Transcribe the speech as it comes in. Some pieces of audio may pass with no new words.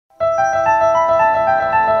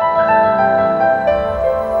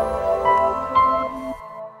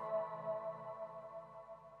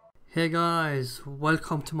Okay guys,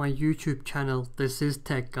 welcome to my YouTube channel. This is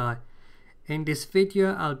Tech Guy. In this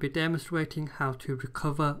video I'll be demonstrating how to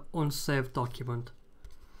recover unsaved document.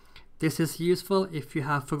 This is useful if you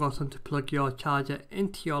have forgotten to plug your charger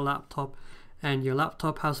into your laptop and your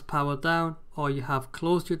laptop has power down, or you have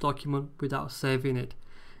closed your document without saving it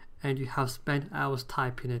and you have spent hours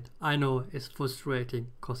typing it. I know it's frustrating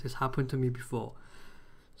because it's happened to me before.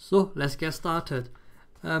 So let's get started.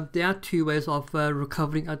 There are two ways of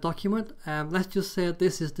recovering a document. Let's just say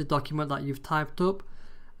this is the document that you've typed up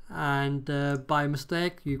and by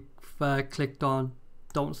mistake you've clicked on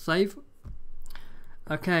don't save.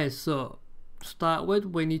 Okay, so to start with,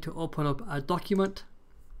 we need to open up a document.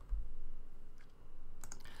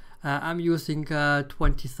 I'm using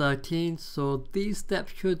 2013, so these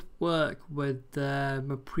steps should work with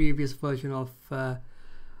my previous version of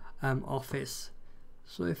Office.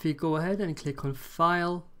 So if you go ahead and click on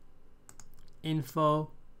File,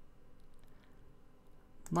 Info,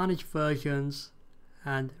 Manage Versions,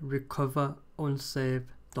 and Recover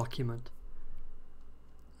Unsaved Document.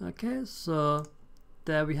 Okay, so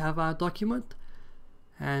there we have our document,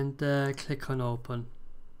 and click on Open.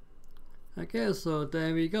 Okay, so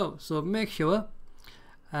there we go. So make sure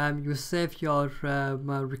you save your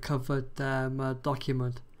recovered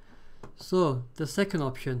document. So the second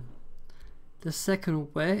option. The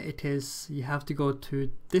second way it is, you have to go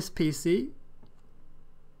to this PC,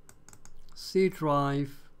 C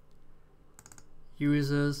drive,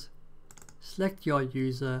 users, select your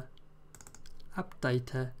user, app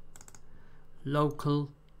data,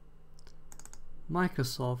 local,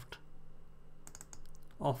 Microsoft,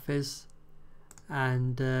 Office,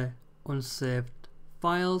 and unsaved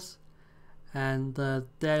files, and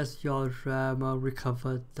there's your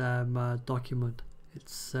recovered document.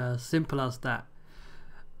 It's simple as that.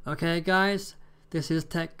 Okay guys, this is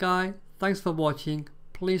Tech Guy. Thanks for watching.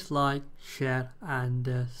 Please like, share,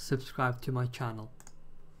 and subscribe to my channel.